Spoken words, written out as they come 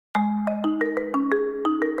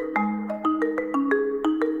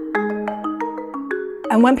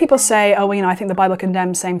And when people say, oh, well, I think the Bible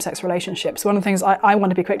condemns same-sex relationships, one of the things I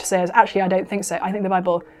want to be quick to say is, actually, I don't think so. I think the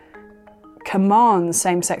Bible commands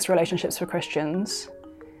same-sex relationships for Christians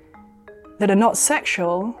that are not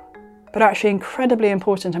sexual, but are actually incredibly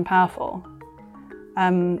important and powerful.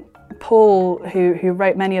 Paul, who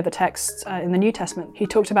wrote many of the texts in the New Testament, he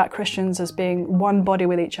talked about Christians as being one body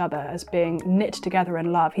with each other, as being knit together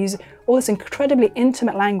in love. He's all this incredibly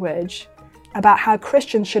intimate language about how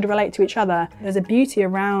Christians should relate to each other. There's a beauty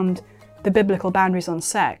around the biblical boundaries on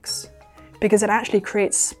sex because it actually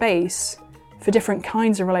creates space for different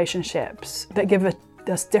kinds of relationships that give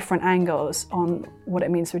us different angles on what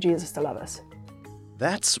it means for Jesus to love us.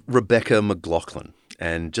 That's Rebecca McLaughlin,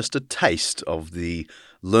 and just a taste of the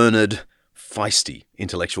learned, feisty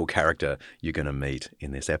intellectual character you're going to meet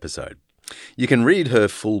in this episode. You can read her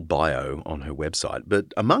full bio on her website,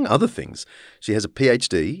 but among other things, she has a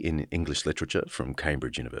PhD in English literature from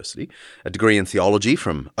Cambridge University, a degree in theology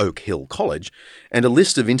from Oak Hill College, and a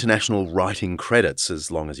list of international writing credits as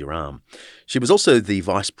long as your arm. She was also the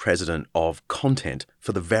vice president of content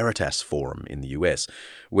for the Veritas Forum in the US,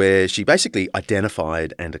 where she basically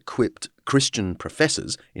identified and equipped Christian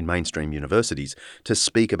professors in mainstream universities to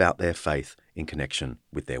speak about their faith in connection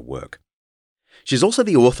with their work. She's also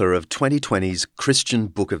the author of 2020's Christian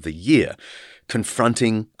Book of the Year,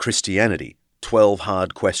 Confronting Christianity, 12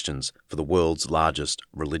 Hard Questions for the World's Largest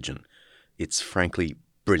Religion. It's frankly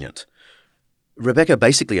brilliant. Rebecca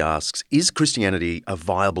basically asks, is Christianity a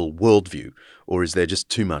viable worldview, or is there just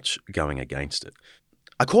too much going against it?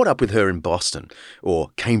 I caught up with her in Boston,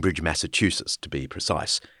 or Cambridge, Massachusetts to be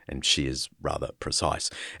precise, and she is rather precise,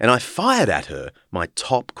 and I fired at her my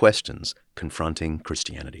top questions confronting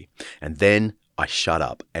Christianity. And then I shut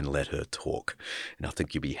up and let her talk. And I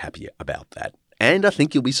think you'll be happy about that. And I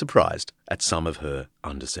think you'll be surprised at some of her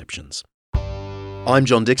undeceptions. I'm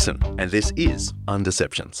John Dixon, and this is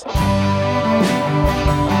Undeceptions.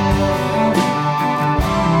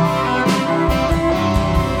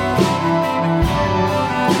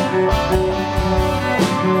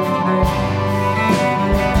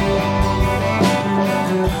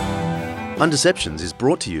 Undeceptions is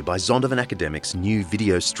brought to you by Zondervan Academic's new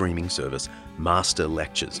video streaming service, Master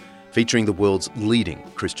Lectures, featuring the world's leading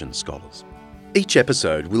Christian scholars. Each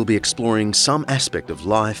episode will be exploring some aspect of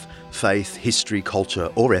life, faith, history, culture,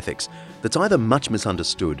 or ethics that's either much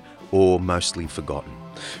misunderstood or mostly forgotten.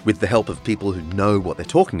 With the help of people who know what they're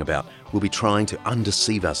talking about, we'll be trying to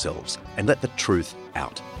undeceive ourselves and let the truth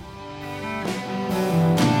out.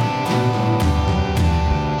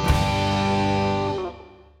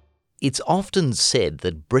 It's often said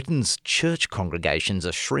that Britain's church congregations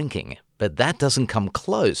are shrinking, but that doesn't come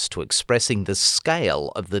close to expressing the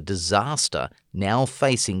scale of the disaster now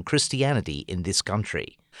facing Christianity in this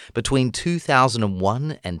country. Between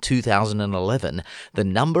 2001 and 2011, the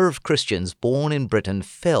number of Christians born in Britain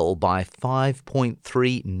fell by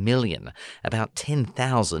 5.3 million, about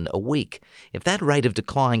 10,000 a week. If that rate of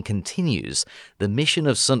decline continues, the mission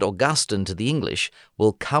of St. Augustine to the English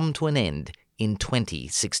will come to an end in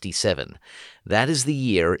 2067. That is the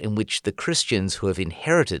year in which the Christians who have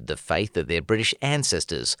inherited the faith of their British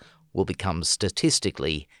ancestors will become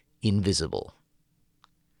statistically invisible.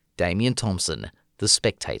 Damien Thompson, The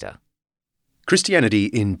Spectator. Christianity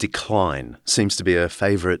in decline seems to be a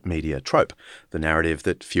favourite media trope, the narrative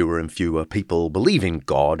that fewer and fewer people believe in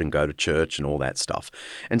God and go to church and all that stuff.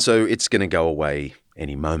 And so it's going to go away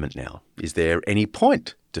any moment now. Is there any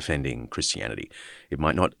point defending Christianity? It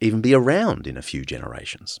might not even be around in a few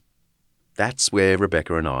generations. That's where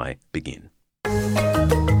Rebecca and I begin.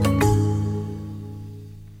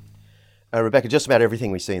 Rebecca, just about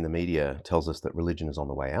everything we see in the media tells us that religion is on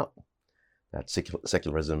the way out, that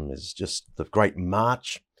secularism is just the great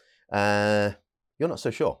march. You're not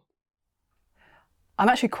so sure. I'm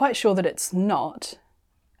actually quite sure that it's not,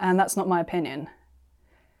 and that's not my opinion.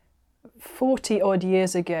 40 odd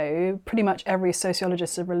years ago, pretty much every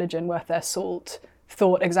sociologist of religion worth their salt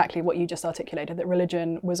thought exactly what you just articulated, that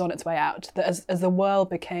religion was on its way out, that as the world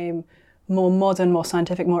became more modern, more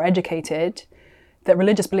scientific, more educated, that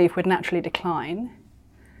religious belief would naturally decline.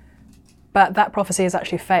 But that prophecy has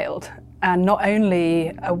actually failed. And not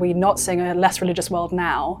only are we not seeing a less religious world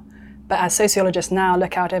now, but as sociologists now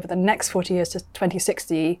look out over the next 40 years to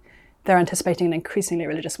 2060, they're anticipating an increasingly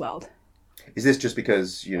religious world. Is this just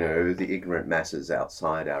because, the ignorant masses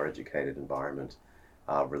outside our educated environment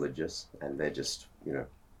are religious and they're just,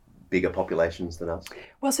 bigger populations than us?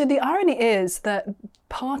 Well, so the irony is that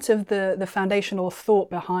part of the foundational thought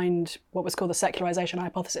behind what was called the secularization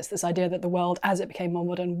hypothesis, this idea that the world, as it became more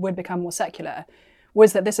modern, would become more secular,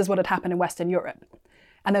 was that this is what had happened in Western Europe.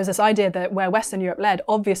 And there was this idea that where Western Europe led,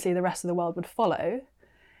 obviously the rest of the world would follow.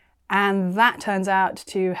 And that turns out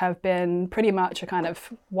to have been pretty much a kind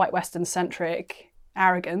of white Western-centric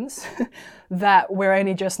arrogance that we're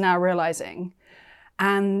only just now realizing.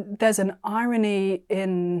 And there's an irony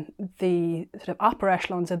in the sort of upper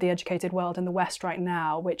echelons of the educated world in the West right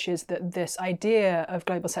now, which is that this idea of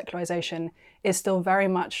global secularization is still very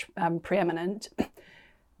much preeminent,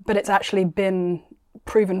 but it's actually been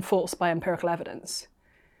proven false by empirical evidence.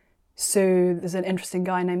 So there's an interesting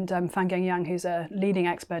guy named Fangeng Yang, who's a leading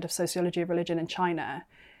expert of sociology of religion in China.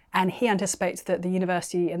 And he anticipates that the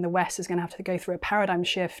university in the West is going to have to go through a paradigm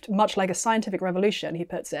shift, much like a scientific revolution, he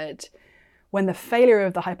puts it, when the failure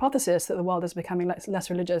of the hypothesis that the world is becoming less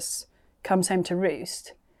religious comes home to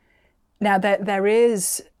roost. Now, there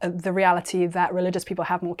is the reality that religious people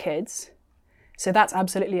have more kids, so that's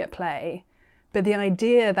absolutely at play. But the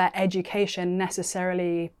idea that education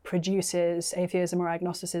necessarily produces atheism or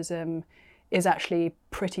agnosticism is actually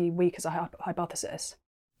pretty weak as a hypothesis.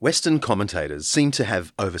 Western commentators seem to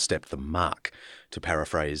have overstepped the mark. To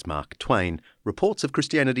paraphrase Mark Twain, reports of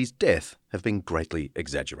Christianity's death have been greatly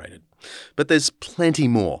exaggerated. But there's plenty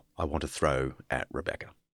more I want to throw at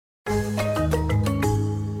Rebecca.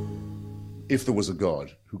 If there was a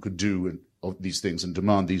God who could do these things and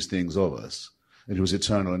demand these things of us, and who was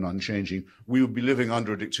eternal and unchanging, we would be living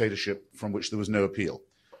under a dictatorship from which there was no appeal,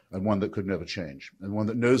 and one that could never change, and one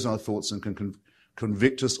that knows our thoughts and can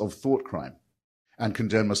convict us of thought crime and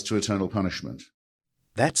condemn us to eternal punishment.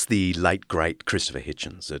 That's the late, great Christopher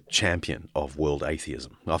Hitchens, a champion of world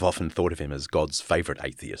atheism. I've often thought of him as God's favourite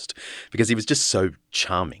atheist because he was just so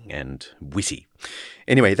charming and witty.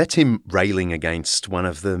 Anyway, that's him railing against one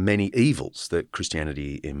of the many evils that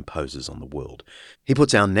Christianity imposes on the world. He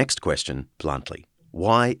puts our next question bluntly.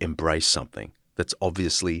 Why embrace something that's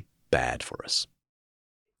obviously bad for us?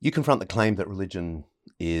 You confront the claim that religion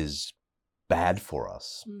is bad for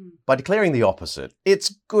us by declaring the opposite.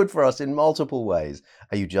 It's good for us in multiple ways.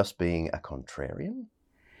 Are you just being a contrarian?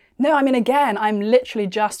 No, I mean, again, I'm literally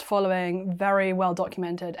just following very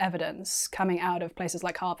well-documented evidence coming out of places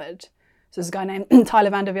like Harvard. So there's a guy named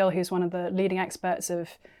Tyler Vanderveel, who's one of the leading experts of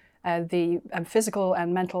the physical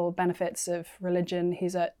and mental benefits of religion.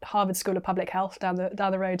 He's at Harvard School of Public Health down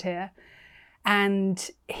the road here.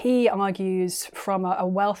 And he argues from a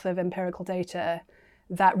wealth of empirical data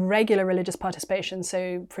that regular religious participation,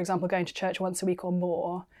 so for example going to church once a week or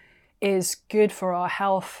more, is good for our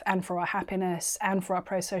health and for our happiness and for our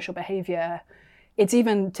pro-social behaviour. It's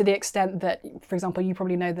even to the extent that, for example, you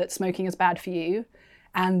probably know that smoking is bad for you,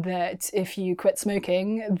 and that if you quit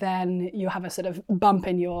smoking, then you have a sort of bump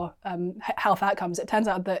in your health outcomes. It turns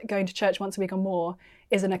out that going to church once a week or more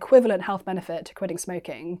is an equivalent health benefit to quitting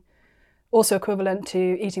smoking. Also equivalent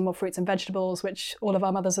to eating more fruits and vegetables, which all of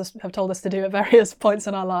our mothers have told us to do at various points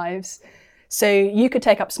in our lives. So you could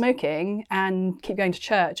take up smoking and keep going to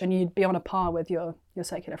church and you'd be on a par with your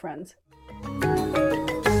secular friends.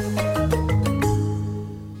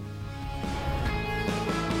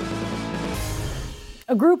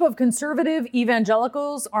 A group of conservative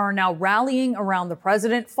evangelicals are now rallying around the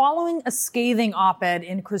president following a scathing op-ed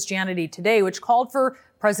in Christianity Today, which called for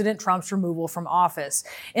President Trump's removal from office.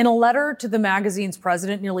 In a letter to the magazine's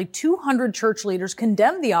president, nearly 200 church leaders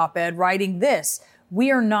condemned the op-ed, writing this: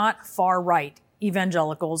 "We are not far-right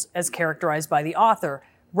evangelicals as characterized by the author.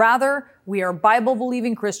 Rather, we are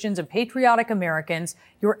Bible-believing Christians and patriotic Americans.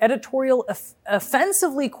 Your editorial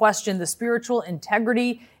offensively questioned the spiritual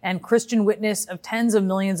integrity and Christian witness of tens of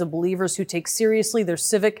millions of believers who take seriously their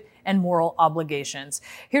civic and moral obligations."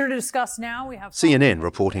 Here to discuss now, we have CNN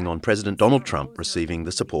reporting on President Donald Trump receiving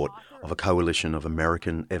the support of a coalition of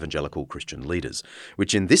American evangelical Christian leaders,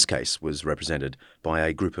 which in this case was represented by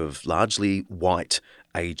a group of largely white,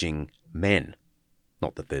 ageing men.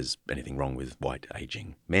 Not that there's anything wrong with white,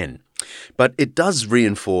 ageing men. But it does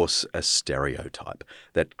reinforce a stereotype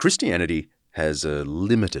that Christianity has a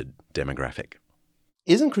limited demographic.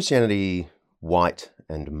 Isn't Christianity white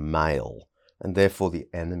and male, and therefore the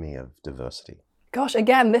enemy of diversity? Gosh,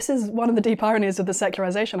 again, this is one of the deep ironies of the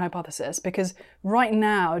secularization hypothesis, because right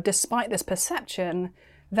now, despite this perception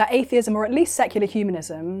that atheism, or at least secular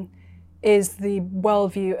humanism, is the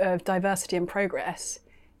worldview of diversity and progress,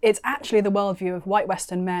 it's actually the worldview of white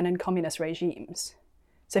Western men and communist regimes.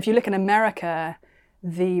 So if you look in America,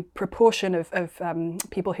 the proportion of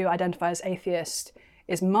people who identify as atheist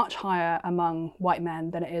is much higher among white men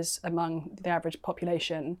than it is among the average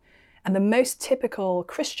population. And the most typical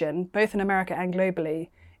Christian, both in America and globally,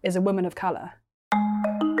 is a woman of colour.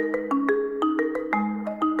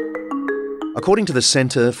 According to the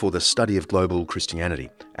Center for the Study of Global Christianity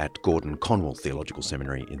at Gordon Conwell Theological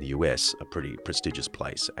Seminary in the US, a pretty prestigious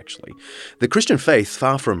place actually, the Christian faith,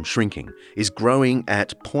 far from shrinking, is growing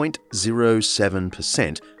at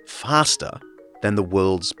 0.07% faster than the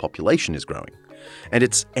world's population is growing. And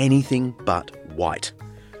it's anything but white.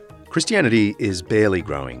 Christianity is barely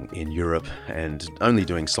growing in Europe and only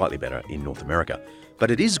doing slightly better in North America. But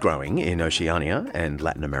it is growing in Oceania and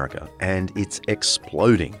Latin America, and it's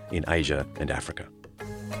exploding in Asia and Africa.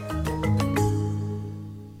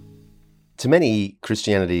 To many,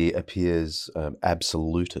 Christianity appears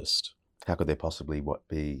absolutist. How could there possibly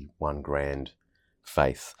be one grand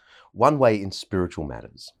faith? One way in spiritual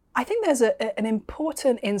matters. I think there's an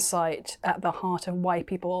important insight at the heart of why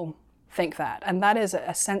people think that, and that is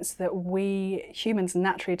a sense that we humans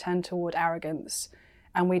naturally tend toward arrogance.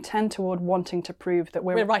 And we tend toward wanting to prove that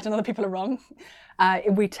we're right and other people are wrong.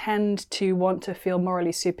 We tend to want to feel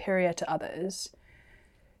morally superior to others.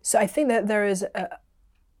 So I think that there is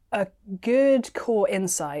a good core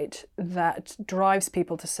insight that drives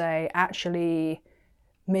people to say, actually,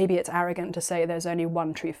 maybe it's arrogant to say there's only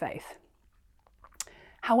one true faith.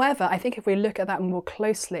 However, I think if we look at that more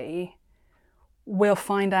closely, we'll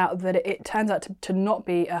find out that it turns out to not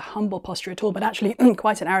be a humble posture at all, but actually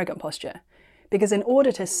quite an arrogant posture. Because in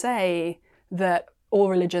order to say that all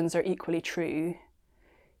religions are equally true,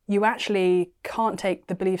 you actually can't take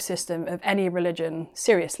the belief system of any religion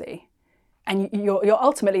seriously. And you're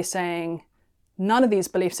ultimately saying none of these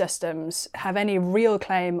belief systems have any real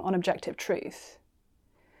claim on objective truth.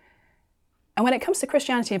 And when it comes to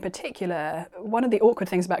Christianity in particular, one of the awkward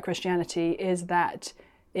things about Christianity is that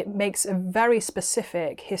it makes a very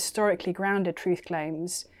specific, historically grounded truth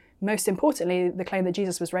claims, most importantly, the claim that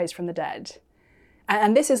Jesus was raised from the dead.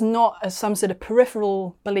 And this is not some sort of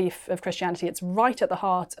peripheral belief of Christianity. It's right at the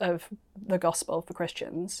heart of the gospel for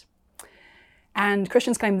Christians. And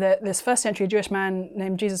Christians claim that this first century Jewish man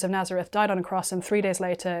named Jesus of Nazareth died on a cross and 3 days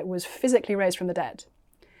later was physically raised from the dead.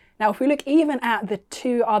 Now, if we look even at the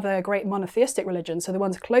two other great monotheistic religions, so the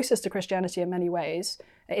ones closest to Christianity in many ways,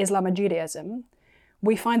 Islam and Judaism,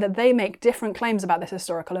 we find that they make different claims about this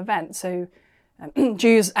historical event. So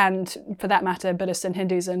Jews and, for that matter, Buddhists and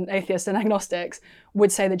Hindus and atheists and agnostics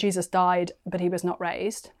would say that Jesus died, but he was not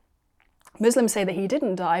raised. Muslims say that he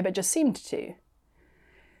didn't die, but just seemed to.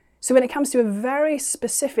 So when it comes to a very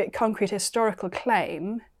specific, concrete historical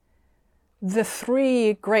claim, the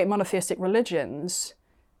three great monotheistic religions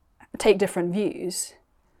take different views,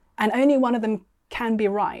 and only one of them can be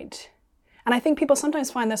right. And I think people sometimes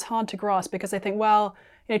find this hard to grasp because they think, well,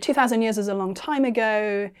 2,000 years is a long time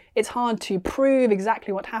ago. It's hard to prove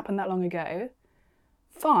exactly what happened that long ago.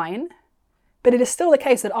 Fine. But it is still the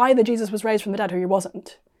case that either Jesus was raised from the dead or he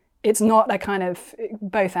wasn't. It's not a kind of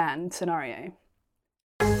both and scenario.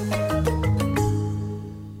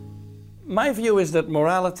 My view is that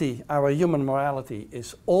morality, our human morality,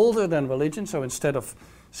 is older than religion. So instead of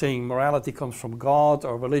saying morality comes from God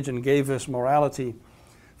or religion gave us morality,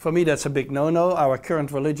 for me, that's a big no-no. Our current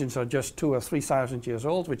religions are just 2,000 or 3,000 years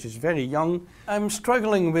old, which is very young. I'm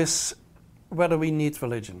struggling with whether we need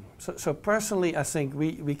religion. So personally, I think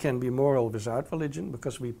we can be moral without religion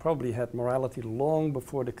because we probably had morality long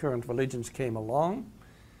before the current religions came along.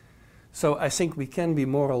 So I think we can be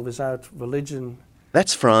moral without religion.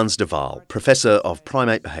 That's Frans de Waal, Professor of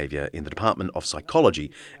Primate Behaviour in the Department of Psychology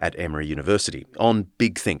at Emory University, on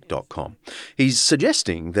bigthink.com. He's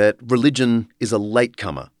suggesting that religion is a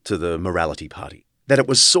latecomer to the morality party, that it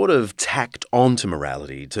was sort of tacked onto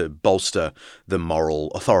morality to bolster the moral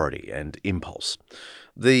authority and impulse.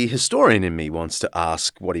 The historian in me wants to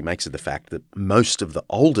ask what he makes of the fact that most of the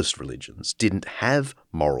oldest religions didn't have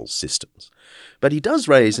moral systems. But he does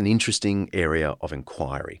raise an interesting area of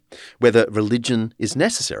inquiry, whether religion is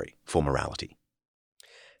necessary for morality.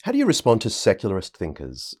 How do you respond to secularist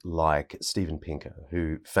thinkers like Steven Pinker,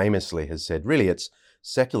 who famously has said, really, it's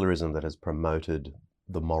secularism that has promoted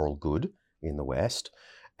the moral good in the West,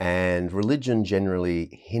 and religion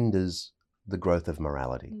generally hinders the growth of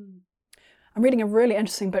morality? I'm reading a really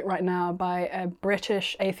interesting book right now by a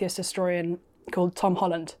British atheist historian called Tom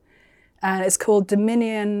Holland. And it's called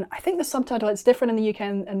Dominion. I think the subtitle, it's different in the UK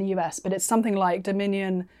and the US, but it's something like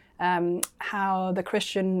Dominion, How the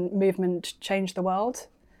Christian Movement Changed the World.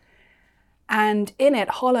 And in it,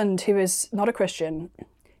 Holland, who is not a Christian,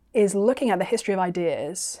 is looking at the history of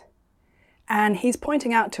ideas. And he's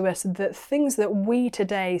pointing out to us that things that we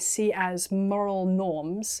today see as moral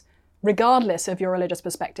norms, regardless of your religious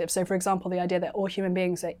perspective. So, for example, the idea that all human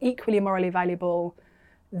beings are equally morally valuable,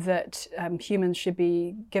 that humans should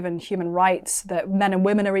be given human rights, that men and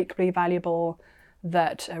women are equally valuable,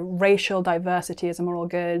 that racial diversity is a moral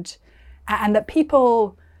good, and that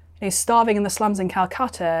people starving in the slums in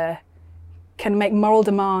Calcutta can make moral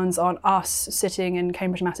demands on us sitting in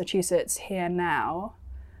Cambridge, Massachusetts here now.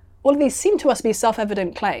 All of these seem to us to be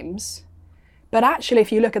self-evident claims, but actually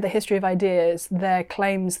if you look at the history of ideas, they're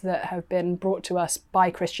claims that have been brought to us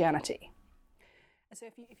by Christianity. So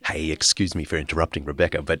Hey, excuse me for interrupting,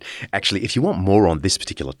 Rebecca, but actually if you want more on this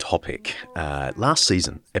particular topic, last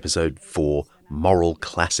season, episode 4, Moral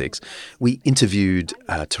Classics, we interviewed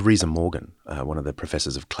Theresa Morgan, one of the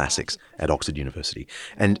professors of classics at Oxford University,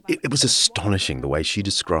 and it was astonishing the way she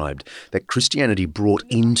described that Christianity brought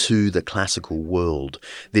into the classical world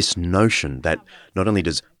this notion that not only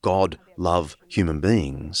does God love human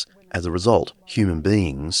beings, as a result, human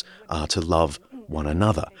beings are to love one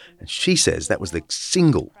another. And she says that was the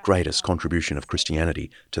single greatest contribution of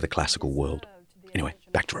Christianity to the classical world. Anyway,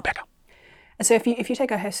 back to Rebecca. And so if you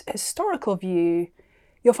take a historical view,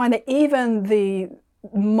 you'll find that even the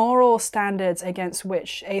moral standards against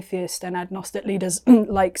which atheist and agnostic leaders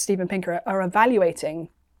like Steven Pinker are evaluating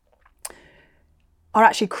are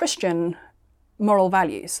actually Christian moral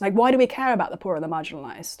values. Like, why do we care about the poor and the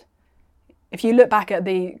marginalized? If you look back at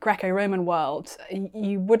the Greco-Roman world,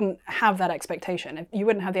 you wouldn't have that expectation. You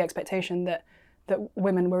wouldn't have the expectation that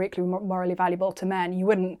women were equally morally valuable to men. You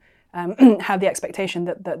wouldn't have the expectation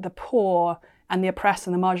that the poor and the oppressed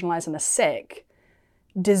and the marginalized and the sick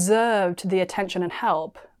deserved the attention and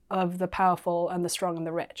help of the powerful and the strong and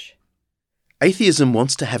the rich. Atheism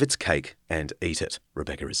wants to have its cake and eat it,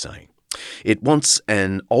 Rebecca is saying. It wants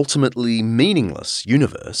an ultimately meaningless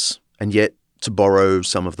universe, and yet, to borrow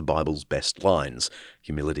some of the Bible's best lines,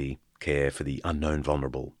 humility, care for the unknown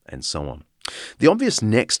vulnerable, and so on. The obvious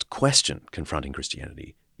next question confronting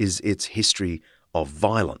Christianity is its history of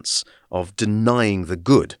violence, of denying the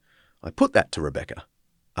good. I put that to Rebecca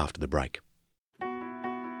after the break.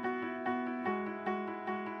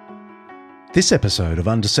 This episode of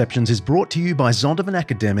Undeceptions is brought to you by Zondervan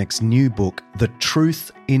Academic's new book, The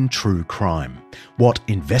Truth in True Crime: What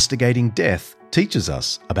Investigating Death Teaches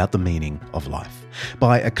Us About the Meaning of Life,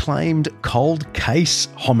 by acclaimed cold case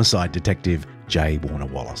homicide detective J. Warner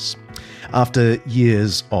Wallace. After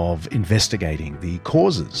years of investigating the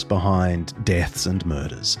causes behind deaths and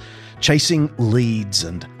murders, chasing leads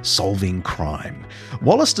and solving crime,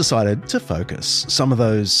 Wallace decided to focus some of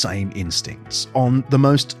those same instincts on the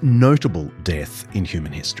most notable death in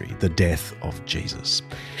human history, the death of Jesus.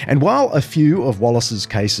 And while a few of Wallace's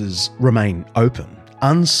cases remain open,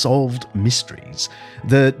 unsolved mysteries,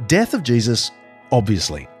 the death of Jesus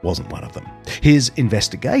obviously wasn't one of them. His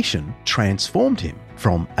investigation transformed him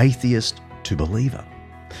from atheist to believer.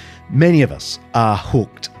 Many of us are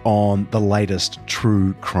hooked on the latest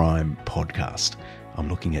true crime podcast. I'm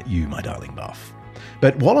looking at you, my darling buff.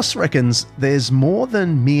 But Wallace reckons there's more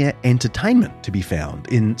than mere entertainment to be found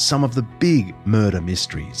in some of the big murder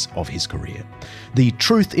mysteries of his career. The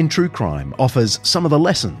Truth in True Crime offers some of the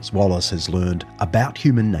lessons Wallace has learned about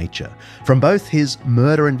human nature from both his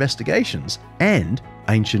murder investigations and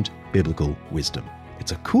ancient biblical wisdom.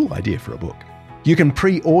 It's a cool idea for a book. You can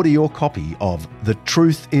pre-order your copy of The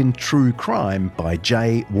Truth in True Crime by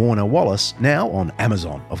J. Warner Wallace now on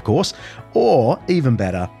Amazon, of course, or even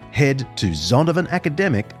better, head to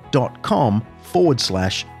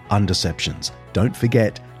zondervanacademic.com/undeceptions. Don't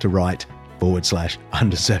forget to write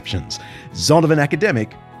 /undeceptions.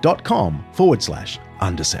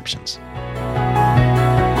 zondervanacademic.com/undeceptions.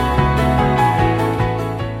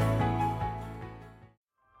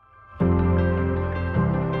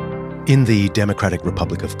 In the Democratic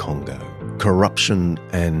Republic of Congo, corruption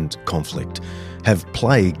and conflict have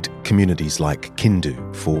plagued communities like Kindu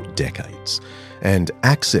for decades, and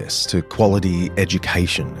access to quality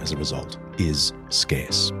education as a result is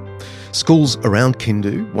scarce. Schools around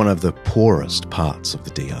Kindu, one of the poorest parts of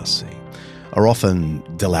the DRC, are often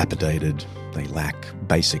dilapidated. They lack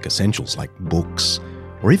basic essentials like books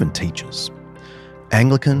or even teachers.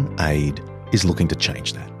 Anglican Aid is looking to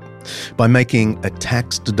change that. By making a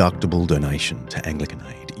tax-deductible donation to Anglican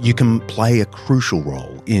Aid, you can play a crucial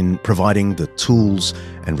role in providing the tools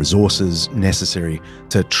and resources necessary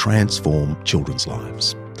to transform children's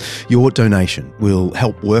lives. Your donation will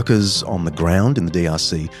help workers on the ground in the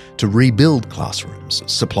DRC to rebuild classrooms,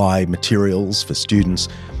 supply materials for students,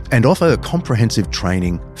 and offer comprehensive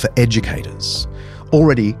training for educators.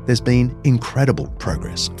 Already, there's been incredible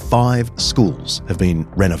progress. 5 schools have been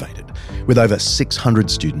renovated, with over 600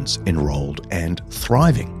 students enrolled and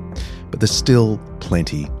thriving. But there's still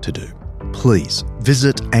plenty to do. Please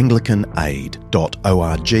visit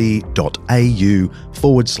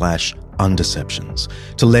anglicanaid.org.au/undeceptions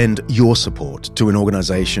to lend your support to an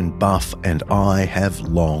organisation Buff and I have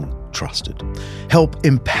long trusted. Help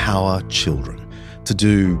empower children to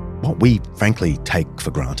do what we frankly take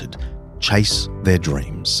for granted, chase their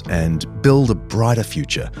dreams and build a brighter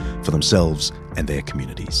future for themselves and their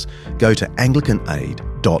communities. Go to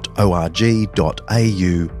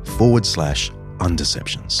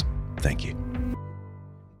anglicanaid.org.au/undeceptions. Thank you.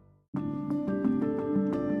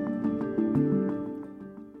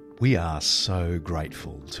 We are so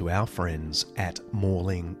grateful to our friends at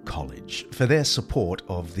Morling College for their support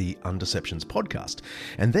of the Undeceptions podcast.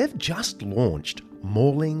 And they've just launched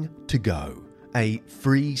Morling to Go, a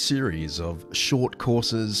free series of short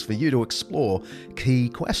courses for you to explore key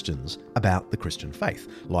questions about the Christian faith,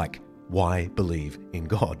 like why believe in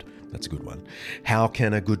God? That's a good one. How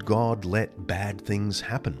can a good God let bad things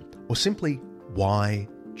happen? Or simply, why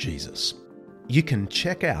Jesus? You can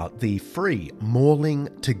check out the free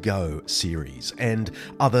Morling to Go series and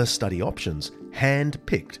other study options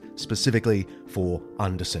hand-picked specifically for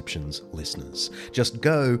Undeceptions listeners. Just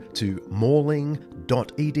go to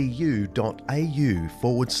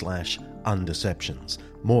morling.edu.au/undeceptions.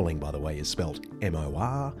 Morling, by the way, is spelled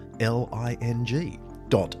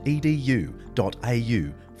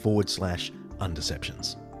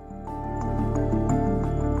morling.edu.au/undeceptions.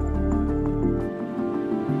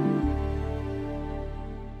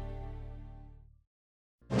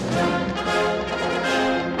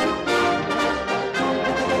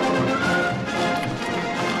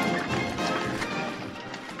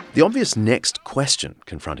 The obvious next question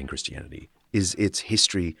confronting Christianity is its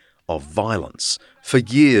history of violence. For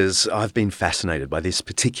years, I've been fascinated by this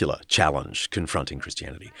particular challenge confronting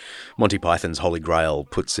Christianity. Monty Python's Holy Grail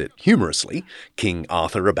puts it humorously, King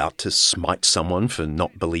Arthur about to smite someone for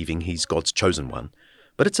not believing he's God's chosen one.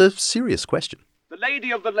 But it's a serious question. The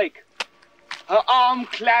Lady of the Lake, her arm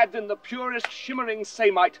clad in the purest shimmering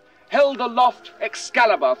samite, held aloft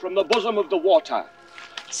Excalibur from the bosom of the water,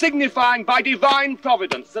 signifying by divine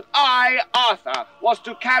providence that I, Arthur, was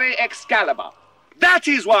to carry Excalibur. That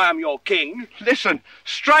is why I'm your king. Listen,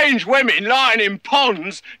 strange women lying in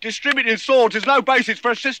ponds distributing swords is no basis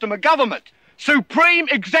for a system of government. Supreme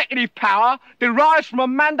executive power derives from a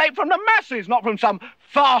mandate from the masses, not from some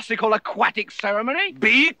farcical aquatic ceremony.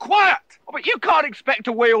 Be quiet! Oh, but you can't expect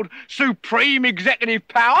to wield supreme executive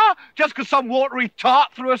power just because some watery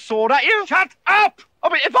tart threw a sword at you. Shut up! I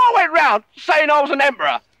mean, if I went round saying I was an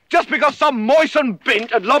emperor, just because some moistened bint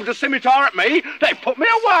had lobbed a scimitar at me, they'd put me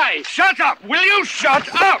away. Shut up! Will you shut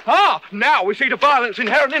up? Ah, now we see the violence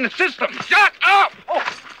inherent in the system. Shut up! Oh,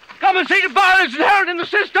 come and see the violence inherent in the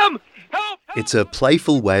system. Help! It's a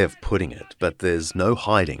playful way of putting it, but there's no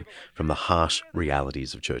hiding from the harsh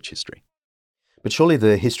realities of church history. But surely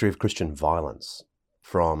the history of Christian violence,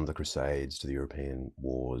 from the Crusades to the European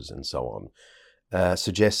wars and so on,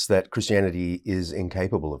 suggests that Christianity is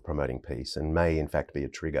incapable of promoting peace and may in fact be a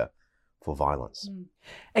trigger for violence.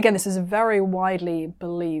 Again, this is a very widely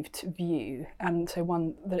believed view, and so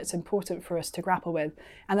one that it's important for us to grapple with.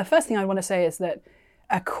 And the first thing I want to say is that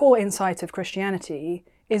a core insight of Christianity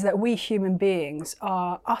is that we human beings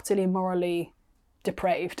are utterly morally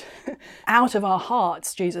depraved. Out of our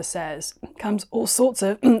hearts, Jesus says, comes all sorts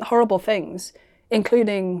of horrible things,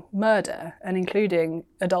 including murder and including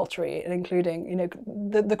adultery and including,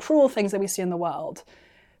 the cruel things that we see in the world.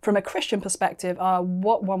 From a Christian perspective, are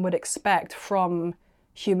what one would expect from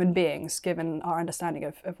human beings, given our understanding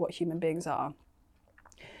of what human beings are.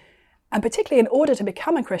 And particularly in order to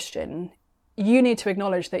become a Christian, you need to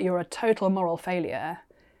acknowledge that you're a total moral failure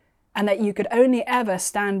and that you could only ever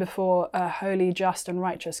stand before a holy, just and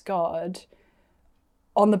righteous God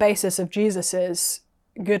on the basis of Jesus's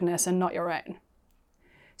goodness and not your own.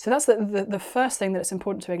 So that's the first thing that it's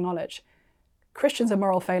important to acknowledge. Christians are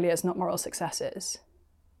moral failures, not moral successes.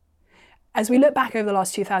 As we look back over the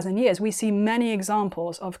last 2,000 years, we see many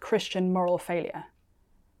examples of Christian moral failure.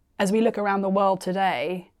 As we look around the world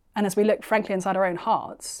today, and as we look frankly inside our own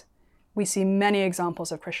hearts, we see many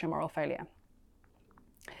examples of Christian moral failure.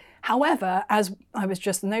 However, as I was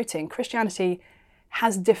just noting, Christianity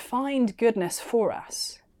has defined goodness for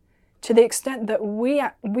us to the extent that we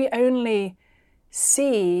only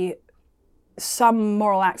see some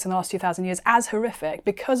moral acts in the last 2,000 years as horrific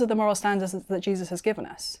because of the moral standards that Jesus has given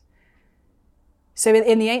us. So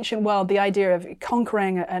in the ancient world, the idea of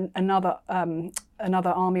conquering another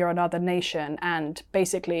army or another nation and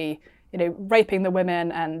basically, raping the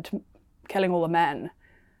women and killing all the men,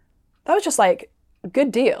 that was just like a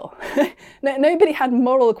good deal. Nobody had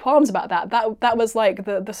moral qualms about that. That was like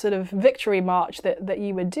the sort of victory march that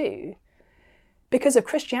you would do. Because of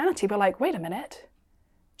Christianity, we're like, wait a minute.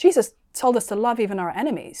 Jesus told us to love even our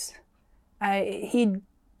enemies. He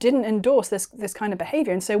didn't endorse this kind of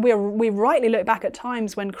behavior. And so we rightly look back at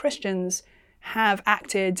times when Christians have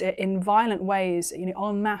acted in violent ways,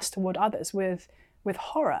 en masse toward others with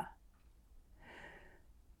horror.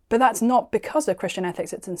 But that's not because of Christian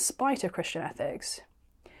ethics, it's in spite of Christian ethics.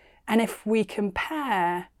 And if we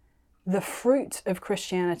compare the fruit of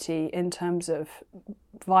Christianity in terms of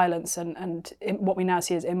violence and what we now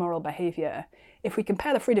see as immoral behavior, if we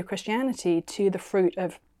compare the fruit of Christianity to the fruit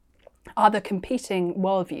of other competing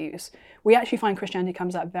worldviews, we actually find Christianity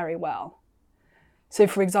comes out very well. So,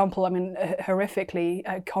 for example,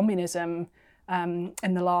 horrifically, communism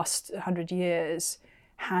in the last 100 years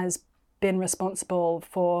has been responsible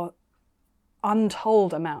for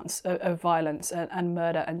untold amounts of violence and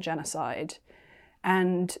murder and genocide.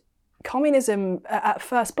 And communism, at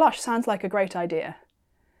first blush, sounds like a great idea.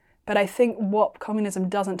 But I think what communism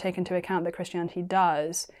doesn't take into account that Christianity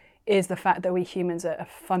does is the fact that we humans are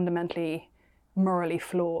fundamentally morally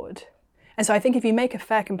flawed. And so I think if you make a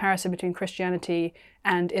fair comparison between Christianity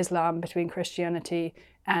and Islam, between Christianity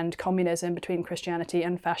and communism, between Christianity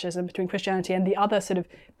and fascism, between Christianity and the other sort of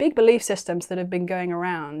big belief systems that have been going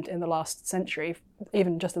around in the last century,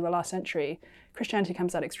 even just in the last century, Christianity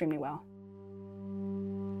comes out extremely well.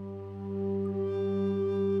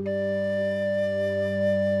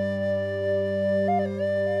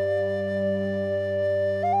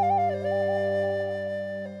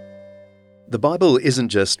 The Bible isn't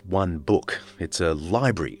just one book, it's a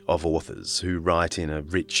library of authors who write in a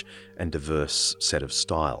rich and diverse set of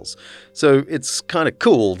styles. So it's kind of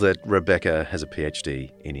cool that Rebecca has a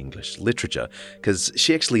PhD in English literature, because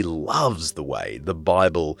she actually loves the way the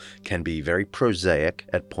Bible can be very prosaic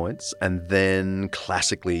at points and then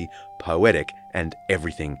classically poetic and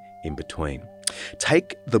everything in between.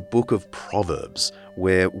 Take the book of Proverbs,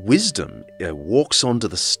 where wisdom walks onto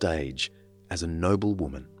the stage as a noble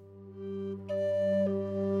woman.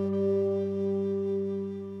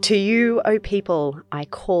 To you, O people, I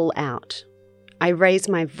call out. I raise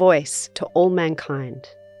my voice to all mankind.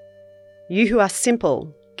 You who are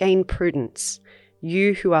simple, gain prudence.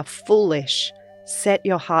 You who are foolish, set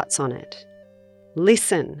your hearts on it.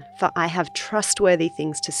 Listen, for I have trustworthy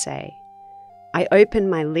things to say. I open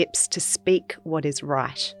my lips to speak what is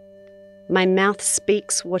right. My mouth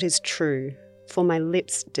speaks what is true, for my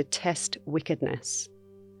lips detest wickedness.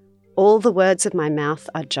 All the words of my mouth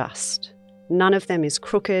are just. None of them is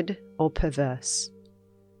crooked or perverse.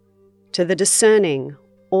 To the discerning,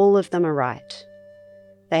 all of them are right.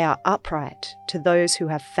 They are upright to those who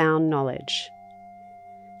have found knowledge.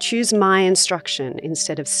 Choose my instruction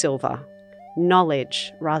instead of silver,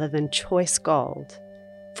 knowledge rather than choice gold.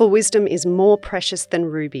 For wisdom is more precious than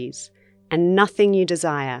rubies, and nothing you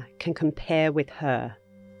desire can compare with her.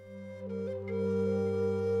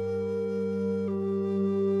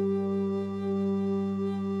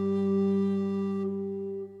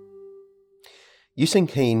 You seem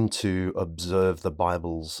keen to observe the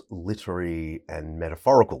Bible's literary and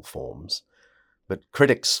metaphorical forms, but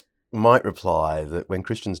critics might reply that when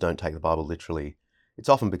Christians don't take the Bible literally, it's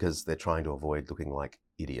often because they're trying to avoid looking like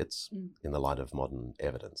idiots in the light of modern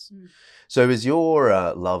evidence. So is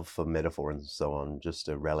your love for metaphor and so on just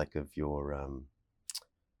a relic of your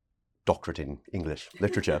doctorate in English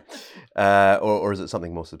literature, or is it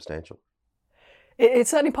something more substantial?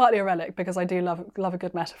 It's certainly partly a relic, because I do love a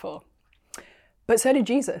good metaphor. But so did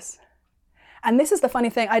Jesus. And this is the funny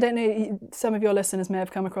thing. I don't know, some of your listeners may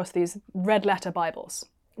have come across these red letter Bibles,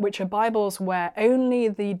 which are Bibles where only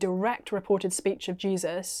the direct reported speech of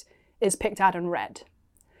Jesus is picked out and read.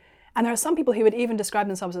 And there are some people who would even describe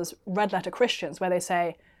themselves as red letter Christians, where they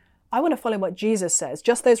say, I want to follow what Jesus says,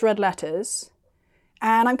 just those red letters,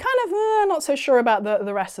 and I'm kind of not so sure about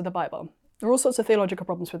the rest of the Bible. There are all sorts of theological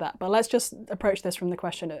problems with that, but let's just approach this from the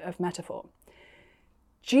question of metaphor.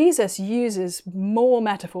 Jesus uses more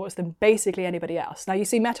metaphors than basically anybody else. Now, you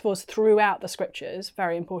see metaphors throughout the scriptures,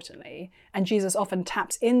 very importantly, and Jesus often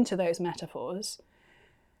taps into those metaphors.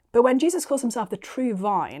 But when Jesus calls himself the true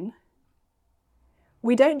vine,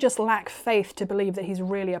 we don't just lack faith to believe that he's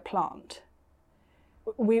really a plant.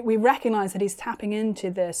 We recognize that he's tapping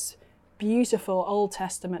into this beautiful Old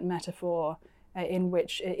Testament metaphor in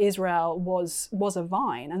which Israel was a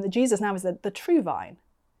vine, and that Jesus now is the true vine.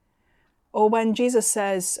 Or when Jesus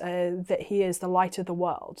says that he is the light of the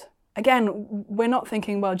world. Again, we're not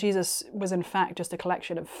thinking, well, Jesus was in fact just a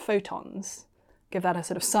collection of photons. Give that a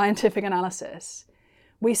sort of scientific analysis.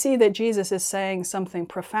 We see that Jesus is saying something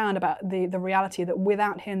profound about the reality that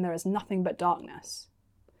without him there is nothing but darkness.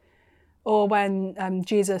 Or when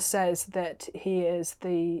Jesus says that he is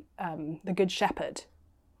the good shepherd.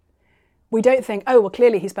 We don't think, oh, well,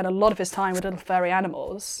 clearly he spent a lot of his time with little furry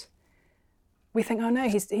animals. we think, oh no,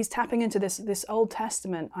 he's tapping into this Old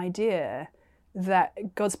Testament idea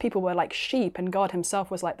that God's people were like sheep and God himself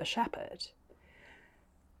was like the shepherd.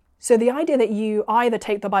 So the idea that you either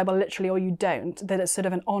take the Bible literally or you don't, that it's sort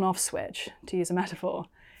of an on-off switch, to use a metaphor,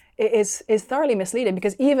 is thoroughly misleading,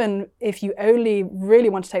 because even if you only really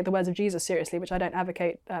want to take the words of Jesus seriously, which I don't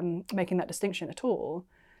advocate making that distinction at all,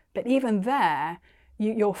 but even there,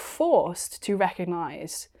 you're forced to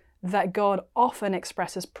recognize that God often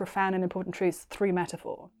expresses profound and important truths through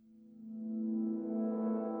metaphor.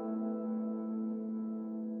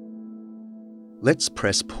 Let's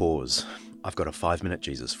press pause. I've got a 5-minute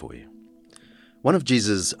Jesus for you. One of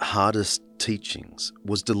Jesus' hardest teachings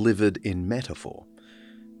was delivered in metaphor: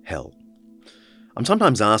 hell. I'm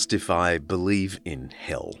sometimes asked if I believe in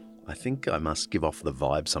hell. I think I must give off the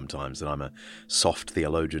vibe sometimes that I'm a soft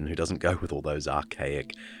theologian who doesn't go with all those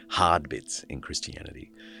archaic, hard bits in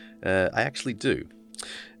Christianity. I actually do.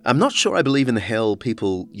 I'm not sure I believe in the hell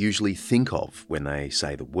people usually think of when they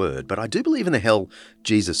say the word, but I do believe in the hell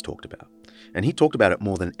Jesus talked about. And he talked about it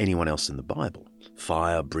more than anyone else in the Bible.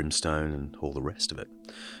 Fire, brimstone, and all the rest of it.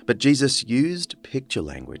 But Jesus used picture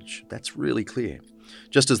language. That's really clear.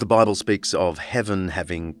 Just as the Bible speaks of heaven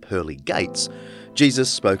having pearly gates,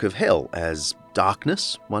 Jesus spoke of hell as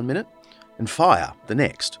darkness 1 minute and fire the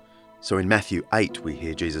next. So in Matthew 8 we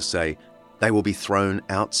hear Jesus say, "They will be thrown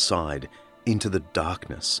outside into the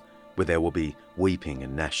darkness, where there will be weeping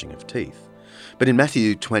and gnashing of teeth." But in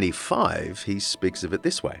Matthew 25 he speaks of it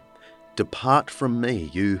this way: "Depart from me,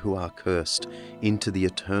 you who are cursed, into the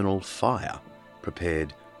eternal fire,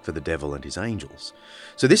 prepared for the devil and his angels."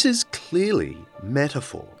 So this is clearly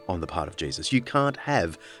metaphor on the part of Jesus. You can't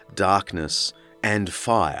have darkness and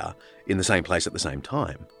fire in the same place at the same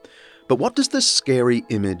time. But what does the scary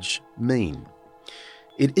image mean?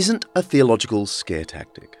 It isn't a theological scare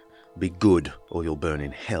tactic. Be good or you'll burn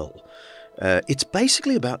in hell. It's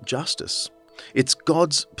basically about justice. It's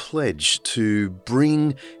God's pledge to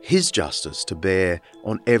bring his justice to bear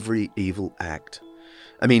on every evil act.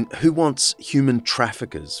 I mean, who wants human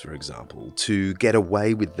traffickers, for example, to get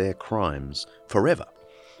away with their crimes forever?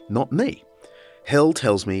 Not me. Hell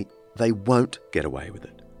tells me they won't get away with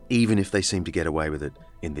it, even if they seem to get away with it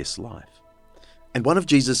in this life. And one of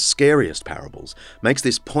Jesus' scariest parables makes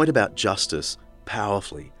this point about justice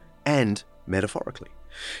powerfully and metaphorically.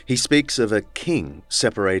 He speaks of a king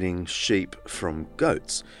separating sheep from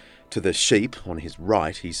goats. To the sheep on his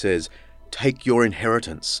right, he says, "Take your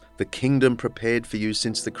inheritance, the kingdom prepared for you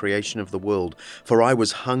since the creation of the world. For I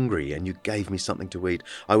was hungry, and you gave me something to eat.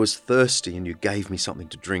 I was thirsty, and you gave me something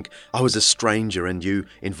to drink. I was a stranger, and you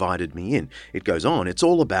invited me in." It goes on. It's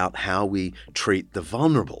all about how we treat the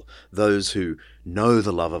vulnerable. Those who know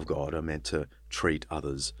the love of God are meant to treat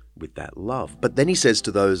others with that love. But then he says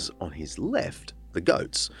to those on his left, the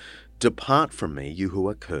goats, "Depart from me, you who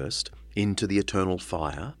are cursed, into the eternal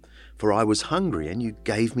fire. For I was hungry, and you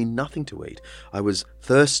gave me nothing to eat. I was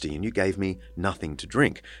thirsty, and you gave me nothing to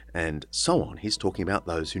drink." And so on. He's talking about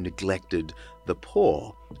those who neglected the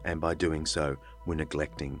poor, and by doing so, were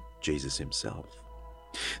neglecting Jesus himself.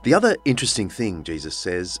 The other interesting thing Jesus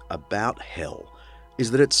says about hell is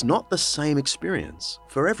that it's not the same experience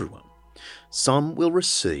for everyone. Some will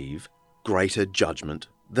receive greater judgment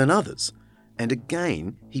than others. And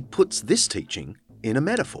again, he puts this teaching in a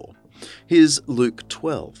metaphor. Here's Luke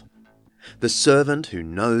 12. "The servant who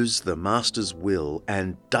knows the master's will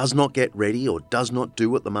and does not get ready or does not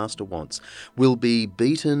do what the master wants will be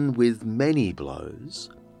beaten with many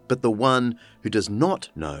blows, but the one who does not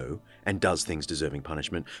know and does things deserving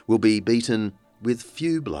punishment will be beaten with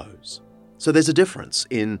few blows." So there's a difference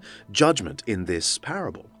in judgment in this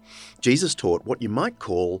parable. Jesus taught what you might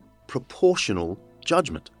call proportional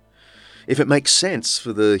judgment. If it makes sense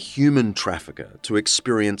for the human trafficker to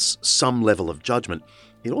experience some level of judgment,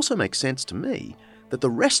 it also makes sense to me that the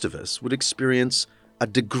rest of us would experience a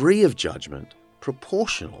degree of judgment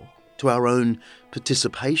proportional to our own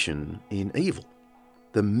participation in evil.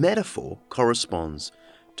 The metaphor corresponds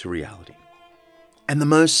to reality. And the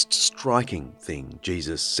most striking thing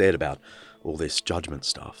Jesus said about all this judgment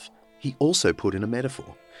stuff, he also put in a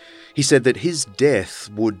metaphor. He said that his death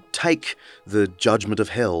would take the judgment of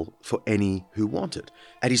hell for any who want it.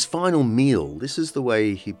 At his final meal, this is the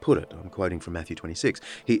way he put it. I'm quoting from Matthew 26.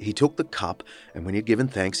 He took the cup, and when he had given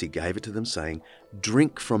thanks, he gave it to them, saying,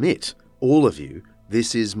 "Drink from it, all of you.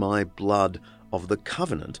 This is my blood of the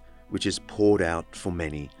covenant, which is poured out for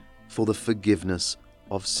many for the forgiveness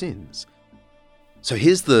of sins." So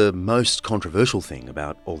here's the most controversial thing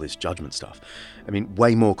about all this judgment stuff. I mean,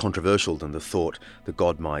 way more controversial than the thought that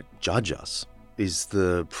God might judge us is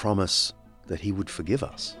the promise that he would forgive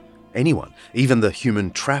us. Anyone, even the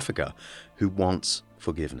human trafficker who wants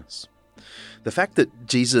forgiveness. The fact that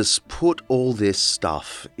Jesus put all this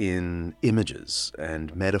stuff in images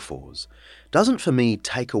and metaphors doesn't, for me,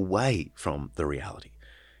 take away from the reality.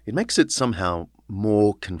 It makes it somehow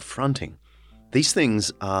more confronting. These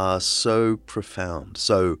things are so profound,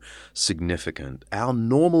 so significant. Our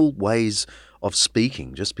normal ways of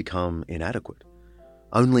speaking just become inadequate.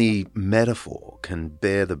 Only metaphor can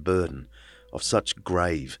bear the burden of such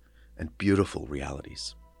grave and beautiful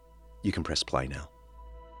realities. You can press play now.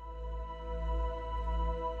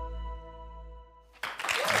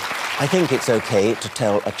 I think it's okay to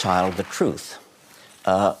tell a child the truth.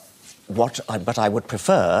 But I would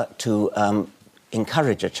prefer to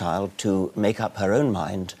encourage a child to make up her own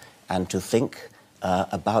mind and to think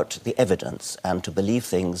about the evidence and to believe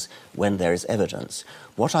things when there is evidence.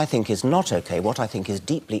 What I think is not okay, what I think is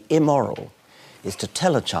deeply immoral, is to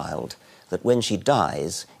tell a child that when she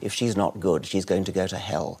dies, if she's not good, she's going to go to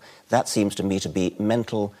hell. That seems to me to be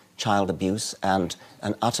mental child abuse and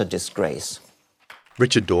an utter disgrace.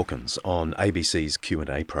 Richard Dawkins on ABC's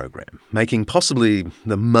Q&A program, making possibly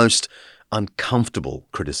the most uncomfortable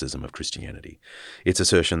criticism of Christianity. Its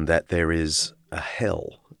assertion that there is a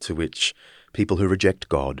hell to which people who reject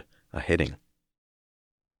God are heading.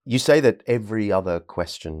 You say that every other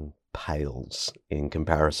question pales in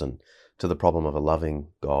comparison to the problem of a loving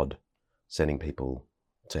God sending people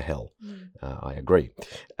to hell. I agree.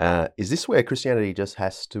 Is this where Christianity just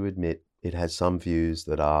has to admit it has some views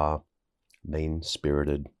that are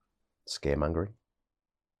mean-spirited scaremongering?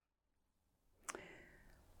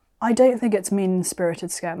 I don't think it's mean-spirited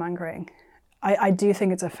scaremongering. I do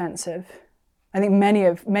think it's offensive. I think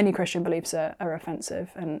many Christian beliefs are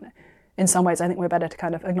offensive, and in some ways I think we're better to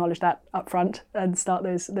kind of acknowledge that up front and start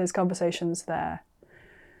those conversations there.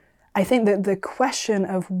 I think that the question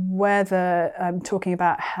of whether talking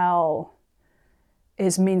about hell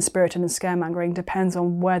is mean-spirited and scaremongering depends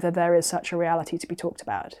on whether there is such a reality to be talked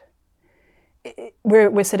about.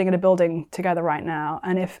 We're sitting in a building together right now,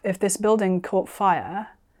 and if this building caught fire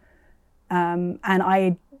and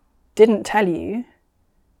I didn't tell you,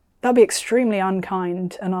 that'd be extremely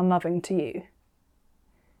unkind and unloving to you.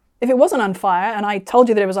 If it wasn't on fire and I told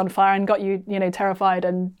you that it was on fire and got you, terrified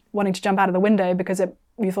and wanting to jump out of the window because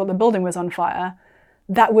you thought the building was on fire,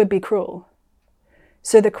 that would be cruel.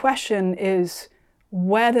 So the question is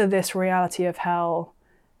whether this reality of hell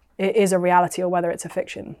is a reality or whether it's a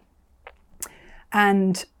fiction.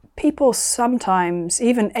 And people sometimes,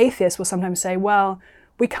 even atheists will sometimes say, well,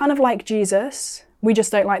 we kind of like Jesus, we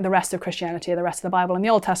just don't like the rest of Christianity, the rest of the Bible and the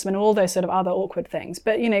Old Testament, all those sort of other awkward things.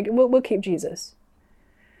 But, we'll keep Jesus.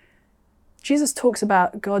 Jesus talks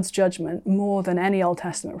about God's judgment more than any Old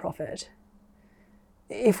Testament prophet.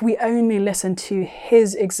 If we only listen to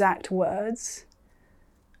his exact words,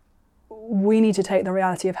 we need to take the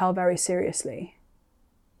reality of hell very seriously.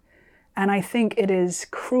 And I think it is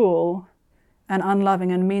cruel and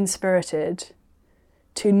unloving and mean-spirited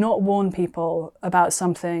to not warn people about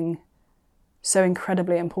something so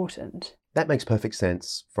incredibly important. That makes perfect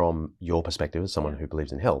sense from your perspective as someone who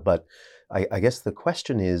believes in hell. But I guess the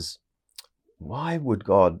question is, why would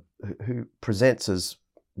God, who presents as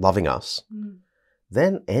loving us,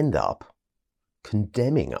 then end up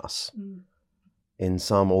condemning us in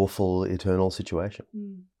some awful eternal situation?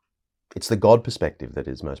 It's the God perspective that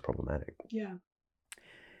is most problematic. Yeah.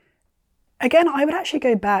 Again, I would actually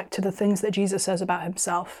go back to the things that Jesus says about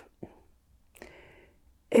himself.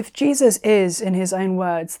 If Jesus is, in his own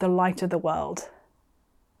words, the light of the world,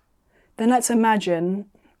 then let's imagine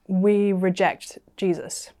we reject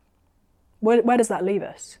Jesus. Where does that leave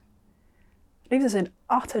us? It leaves us in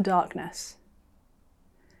utter darkness.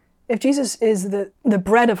 If Jesus is the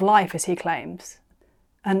bread of life, as he claims,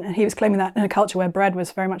 and he was claiming that in a culture where bread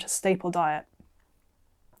was very much a staple diet,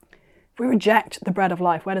 if we reject the bread of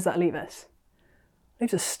life, where does that leave us? It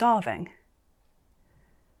leaves us starving.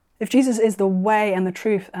 If Jesus is the way and the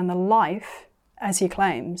truth and the life, as he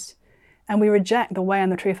claims, and we reject the way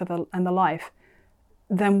and the truth and the life,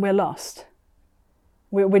 then we're lost.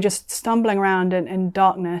 We're just stumbling around in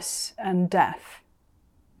darkness and death.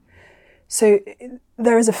 So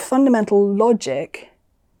there is a fundamental logic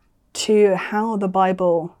to how the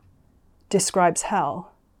Bible describes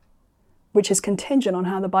hell, which is contingent on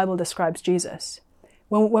how the Bible describes Jesus.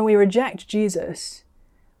 When we reject Jesus,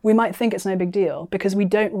 we might think it's no big deal because we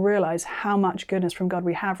don't realize how much goodness from God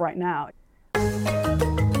we have right now.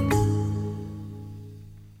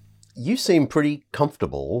 You seem pretty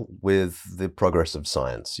comfortable with the progress of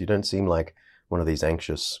science. You don't seem like one of these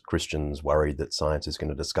anxious Christians worried that science is going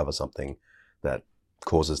to discover something that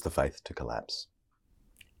causes the faith to collapse.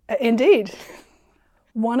 Indeed.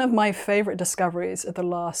 One of my favourite discoveries of the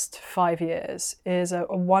last 5 years is a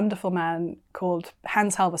wonderful man called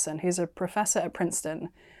Hans Halvorsen, who's a professor at Princeton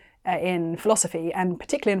in philosophy, and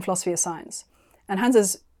particularly in philosophy of science. And Hans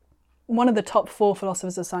is one of the top 4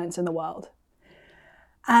 philosophers of science in the world.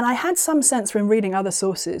 And I had some sense from reading other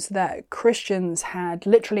sources that Christians had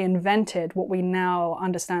literally invented what we now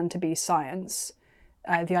understand to be science,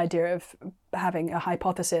 the idea of having a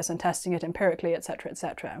hypothesis and testing it empirically, etc.,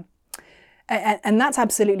 etc. And that's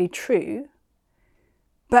absolutely true.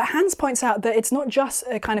 But Hans points out that it's not just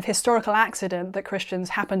a kind of historical accident that Christians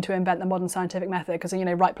happened to invent the modern scientific method because,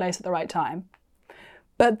 right place at the right time,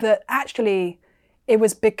 but that actually it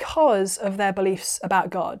was because of their beliefs about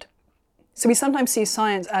God. So we sometimes see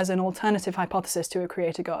science as an alternative hypothesis to a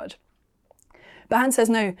creator God. But Hans says,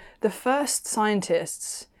 no, the first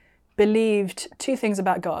scientists believed 2 things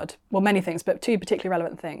about God. Well, many things, but 2 particularly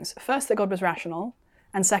relevant things. First, that God was rational,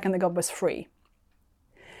 and second, that God was free.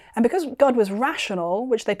 And because God was rational,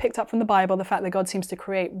 which they picked up from the Bible, the fact that God seems to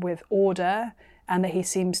create with order and that he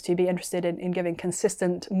seems to be interested in giving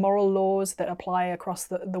consistent moral laws that apply across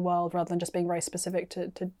the world rather than just being very specific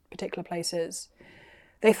to particular places,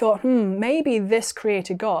 they thought, maybe this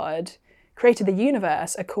creator God created the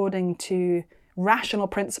universe according to rational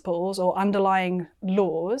principles or underlying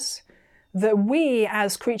laws that we,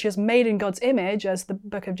 as creatures made in God's image, as the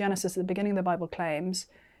book of Genesis at the beginning of the Bible claims,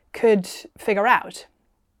 could figure out.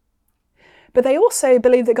 But they also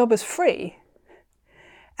believed that God was free.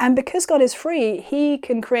 And because God is free, he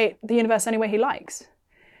can create the universe any way he likes.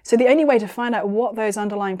 So the only way to find out what those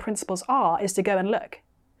underlying principles are is to go and look.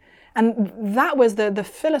 And that was the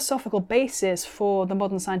philosophical basis for the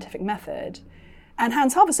modern scientific method. And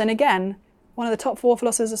Hans Halvorsen, again, one of the top 4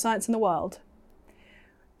 philosophers of science in the world,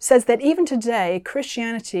 says that even today,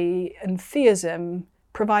 Christianity and theism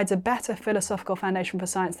provides a better philosophical foundation for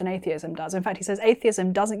science than atheism does. In fact, he says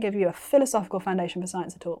atheism doesn't give you a philosophical foundation for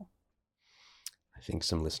science at all. I think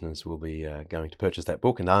some listeners will be going to purchase that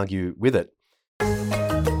book and argue with it.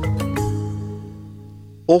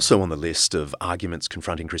 Also on the list of arguments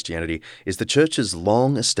confronting Christianity is the Church's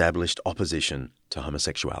long-established opposition to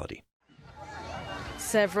homosexuality.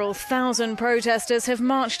 Several thousand protesters have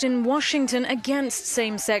marched in Washington against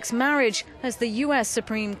same-sex marriage as the U.S.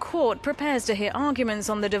 Supreme Court prepares to hear arguments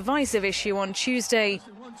on the divisive issue on Tuesday.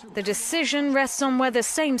 The decision rests on whether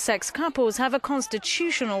same-sex couples have a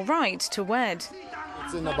constitutional right to wed.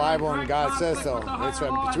 It's in the Bible and God says so. It's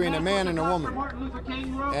between a man and a woman.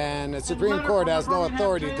 And the Supreme Court has no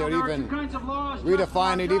authority to even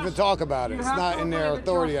redefine it, even talk about it. It's not in their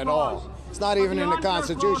authority at all. It's not even in the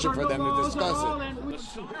Constitution for them to discuss it.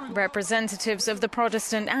 Representatives of the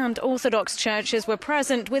Protestant and Orthodox churches were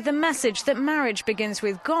present with the message that marriage begins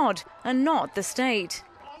with God and not the state.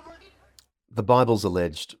 The Bible's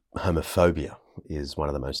alleged homophobia is one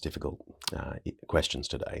of the most difficult questions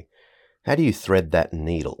today. How do you thread that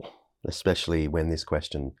needle, especially when this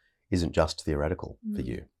question isn't just theoretical for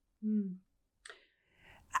you?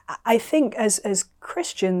 I think as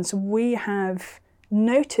Christians, we have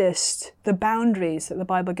noticed the boundaries that the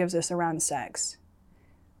Bible gives us around sex,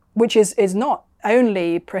 which is not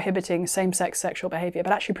only prohibiting same-sex sexual behavior,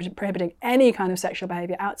 but actually prohibiting any kind of sexual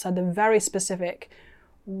behavior outside the very specific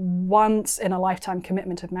once-in-a-lifetime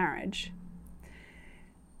commitment of marriage.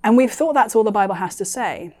 And we've thought that's all the Bible has to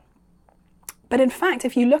say. But in fact,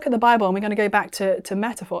 if you look at the Bible, and we're going to go back to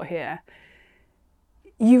metaphor here,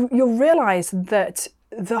 you'll realize that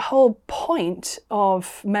the whole point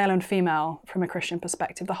of male and female from a Christian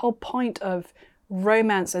perspective, the whole point of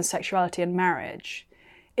romance and sexuality and marriage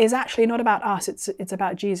is actually not about us, it's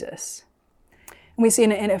about Jesus. And we see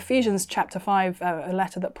in Ephesians chapter 5, a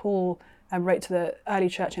letter that Paul wrote to the early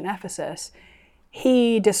church in Ephesus,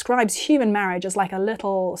 he describes human marriage as like a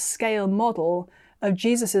little scale model of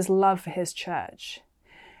Jesus' love for his church.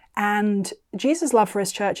 And Jesus' love for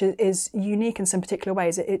his church is unique in some particular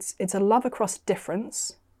ways. It's a love across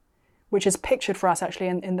difference, which is pictured for us actually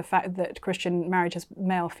in the fact that Christian marriage is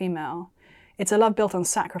male-female. It's a love built on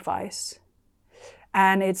sacrifice.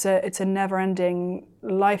 And it's a never-ending,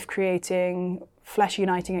 life-creating,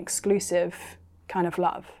 flesh-uniting, exclusive kind of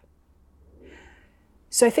love.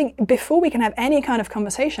 So I think before we can have any kind of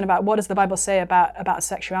conversation about what does the Bible say about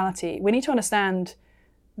sexuality, we need to understand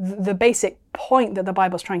the basic point that the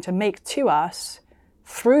Bible is trying to make to us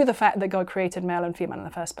through the fact that God created male and female in the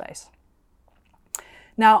first place.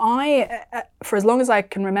 Now, for as long as I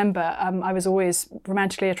can remember, I was always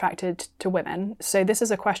romantically attracted to women. So this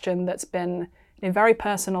is a question that's been very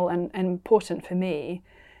personal and important for me.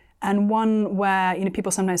 And one where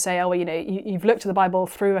people sometimes say, oh, well, you've looked at the Bible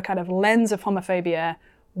through a kind of lens of homophobia,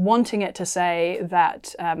 wanting it to say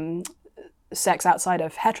that sex outside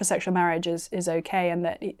of heterosexual marriage is okay, and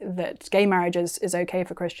that gay marriage is okay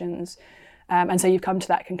for Christians. And so you've come to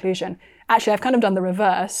that conclusion. Actually, I've kind of done the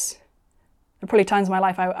reverse. There are probably times in my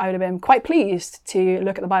life I would have been quite pleased to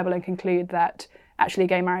look at the Bible and conclude that actually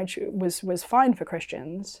gay marriage was fine for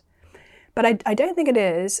Christians. But I don't think it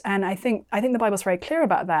is, and I think the Bible's very clear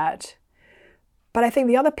about that. But I think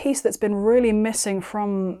the other piece that's been really missing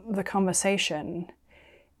from the conversation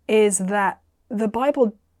is that the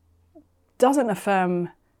Bible doesn't affirm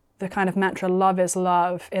the kind of mantra, love is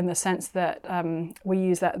love, in the sense that we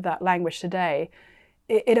use that language today.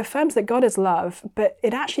 It affirms that God is love, but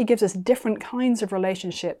it actually gives us different kinds of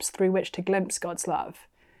relationships through which to glimpse God's love.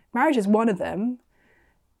 Marriage is one of them.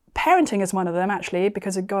 Parenting is one of them, actually,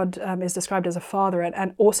 because God is described as a father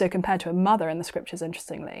and also compared to a mother in the scriptures,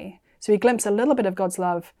 interestingly. So we glimpse a little bit of God's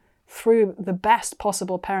love through the best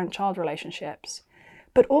possible parent-child relationships,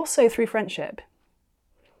 but also through friendship.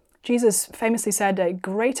 Jesus famously said, "A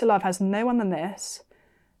greater love has no one than this,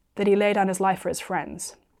 that he laid down his life for his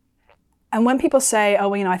friends." And when people say, oh,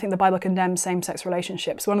 well, I think the Bible condemns same-sex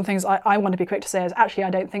relationships, one of the things I want to be quick to say is, actually, I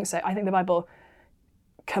don't think so. I think the Bible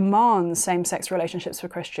commands same-sex relationships for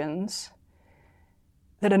Christians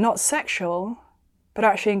that are not sexual, but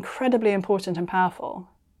are actually incredibly important and powerful.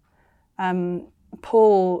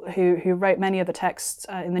 Paul, who wrote many of the texts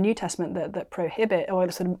in the New Testament that prohibit or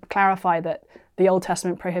sort of clarify that the Old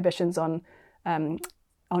Testament prohibitions on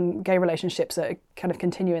gay relationships that kind of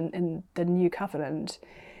continue in the New Covenant,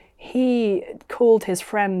 he called his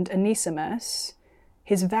friend Onesimus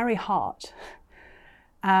his very heart.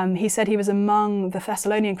 He said he was among the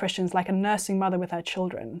Thessalonian Christians like a nursing mother with her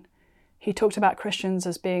children. He talked about Christians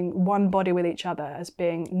as being one body with each other, as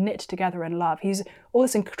being knit together in love. He's all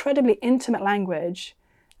this incredibly intimate language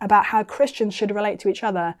about how Christians should relate to each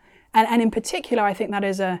other. And in particular, I think that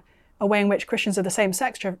is a way in which Christians of the same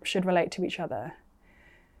sex should relate to each other.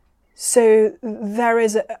 So there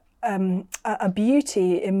is a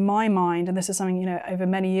beauty in my mind, and this is something, over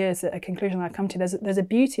many years, a conclusion I've come to, there's a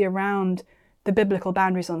beauty around the biblical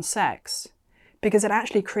boundaries on sex, because it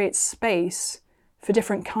actually creates space for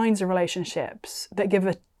different kinds of relationships that give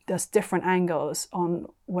us different angles on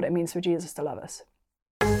what it means for Jesus to love us.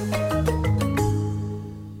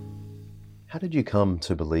 How did you come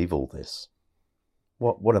to believe all this?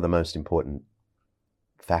 What are the most important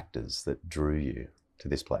factors that drew you to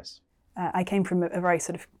this place? I came from a very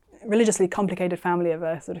sort of religiously complicated family of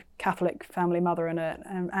a sort of Catholic family mother and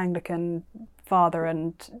an Anglican father,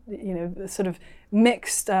 and sort of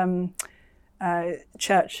mixed church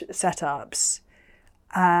setups.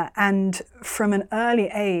 And from an early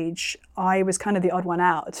age, I was kind of the odd one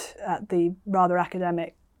out at the rather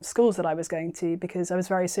academic schools that I was going to, because I was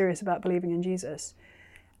very serious about believing in Jesus.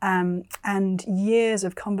 And years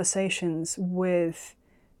of conversations with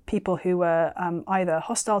people who were either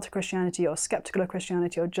hostile to Christianity or skeptical of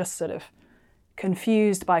Christianity or just sort of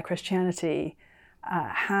confused by Christianity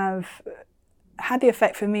have had the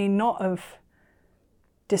effect for me not of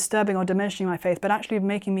disturbing or diminishing my faith, but actually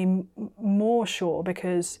making me more sure,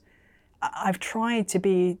 because I've tried to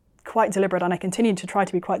be quite deliberate, and I continue to try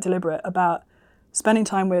to be quite deliberate about spending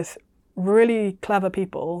time with really clever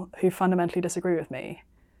people who fundamentally disagree with me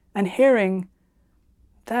and hearing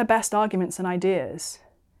their best arguments and ideas,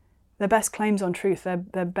 their best claims on truth,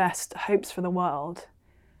 their best hopes for the world.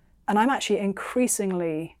 And I'm actually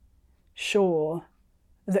increasingly sure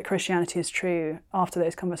that Christianity is true after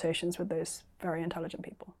those conversations with those very intelligent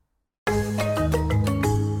people.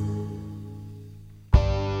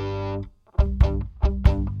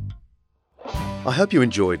 I hope you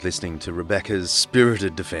enjoyed listening to Rebecca's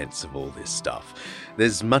spirited defence of all this stuff.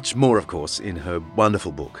 There's much more, of course, in her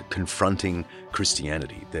wonderful book, Confronting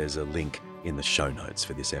Christianity. There's a link in the show notes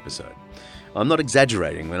for this episode. I'm not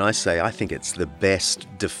exaggerating when I say I think it's the best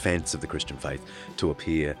defence of the Christian faith to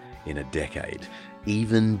appear in a decade.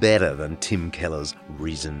 Even better than Tim Keller's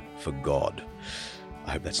Reason for God.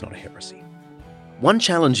 I hope that's not a heresy. One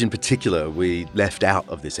challenge in particular we left out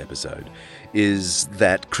of this episode is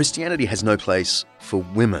that Christianity has no place for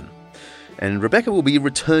women. And Rebecca will be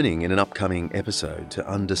returning in an upcoming episode to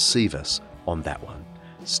undeceive us on that one.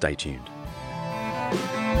 Stay tuned.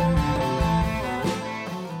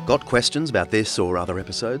 Got questions about this or other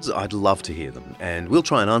episodes? I'd love to hear them, and we'll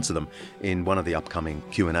try and answer them in one of the upcoming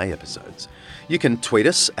Q&A episodes. You can tweet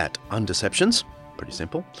us at Undeceptions. Pretty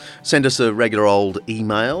simple. Send us a regular old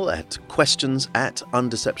email at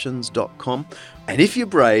questions@undeceptions.com. And if you're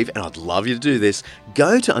brave, and I'd love you to do this,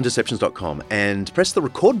 go to undeceptions.com and press the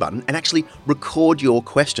record button and actually record your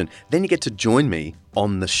question. Then you get to join me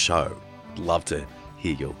on the show. I'd love to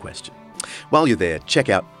hear your question. While you're there, check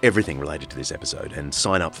out everything related to this episode and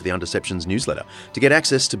sign up for the Undeceptions newsletter to get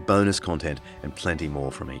access to bonus content and plenty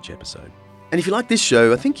more from each episode. And if you like this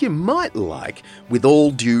show, I think you might like With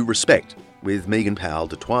All Due Respect with Megan Powell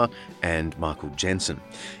Dutoit and Michael Jensen,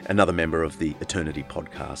 another member of the Eternity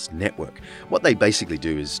Podcast Network. What they basically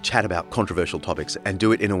do is chat about controversial topics and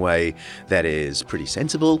do it in a way that is pretty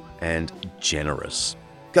sensible and generous.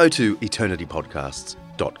 Go to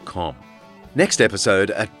eternitypodcasts.com. Next episode,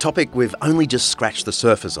 a topic we've only just scratched the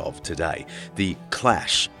surface of today, the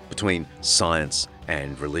clash between science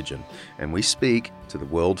and religion. And we speak to the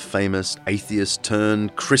world-famous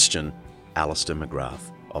atheist-turned-Christian Alistair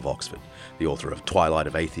McGrath of Oxford, the author of Twilight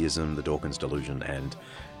of Atheism, The Dawkins Delusion, and,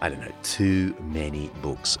 too many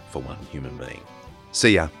books for one human being.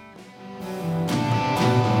 See ya.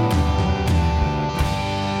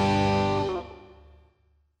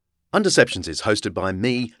 Undeceptions is hosted by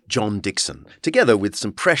me, John Dixon, together with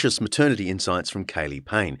some precious maternity insights from Kaylee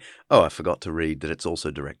Payne. Oh, I forgot to read that it's also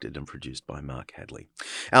directed and produced by Mark Hadley.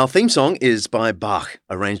 Our theme song is by Bach,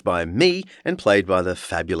 arranged by me and played by the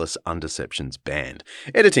fabulous Undeceptions band.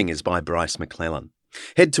 Editing is by Bryce McClellan.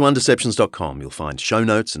 Head to undeceptions.com. You'll find show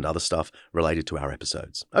notes and other stuff related to our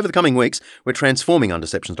episodes. Over the coming weeks, we're transforming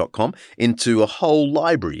undeceptions.com into a whole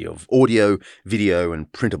library of audio, video, and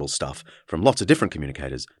printable stuff from lots of different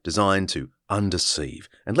communicators designed to undeceive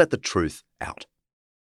and let the truth out.